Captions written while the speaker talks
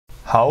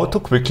How to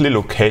quickly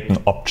locate an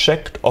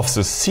object of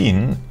the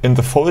scene in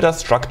the folder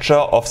structure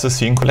of the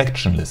scene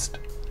collection list.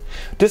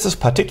 This is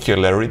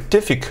particularly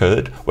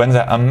difficult when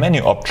there are many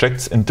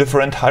objects in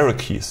different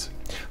hierarchies.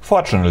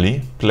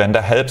 Fortunately,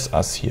 Blender helps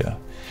us here.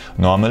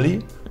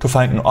 Normally, to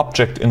find an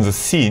object in the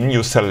scene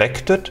you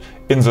selected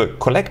in the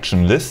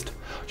collection list,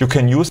 you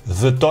can use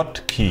the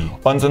dot key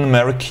on the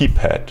numeric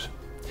keypad.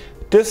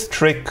 This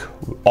trick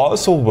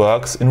also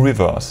works in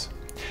reverse.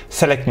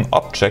 Select an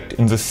object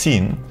in the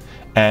scene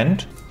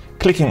and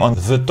clicking on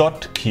the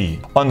dot key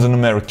on the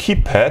numeric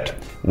keypad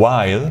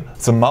while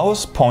the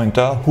mouse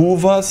pointer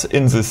hovers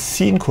in the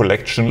scene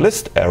collection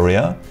list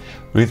area,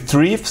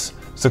 retrieves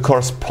the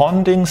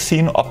corresponding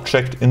scene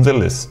object in the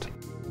list.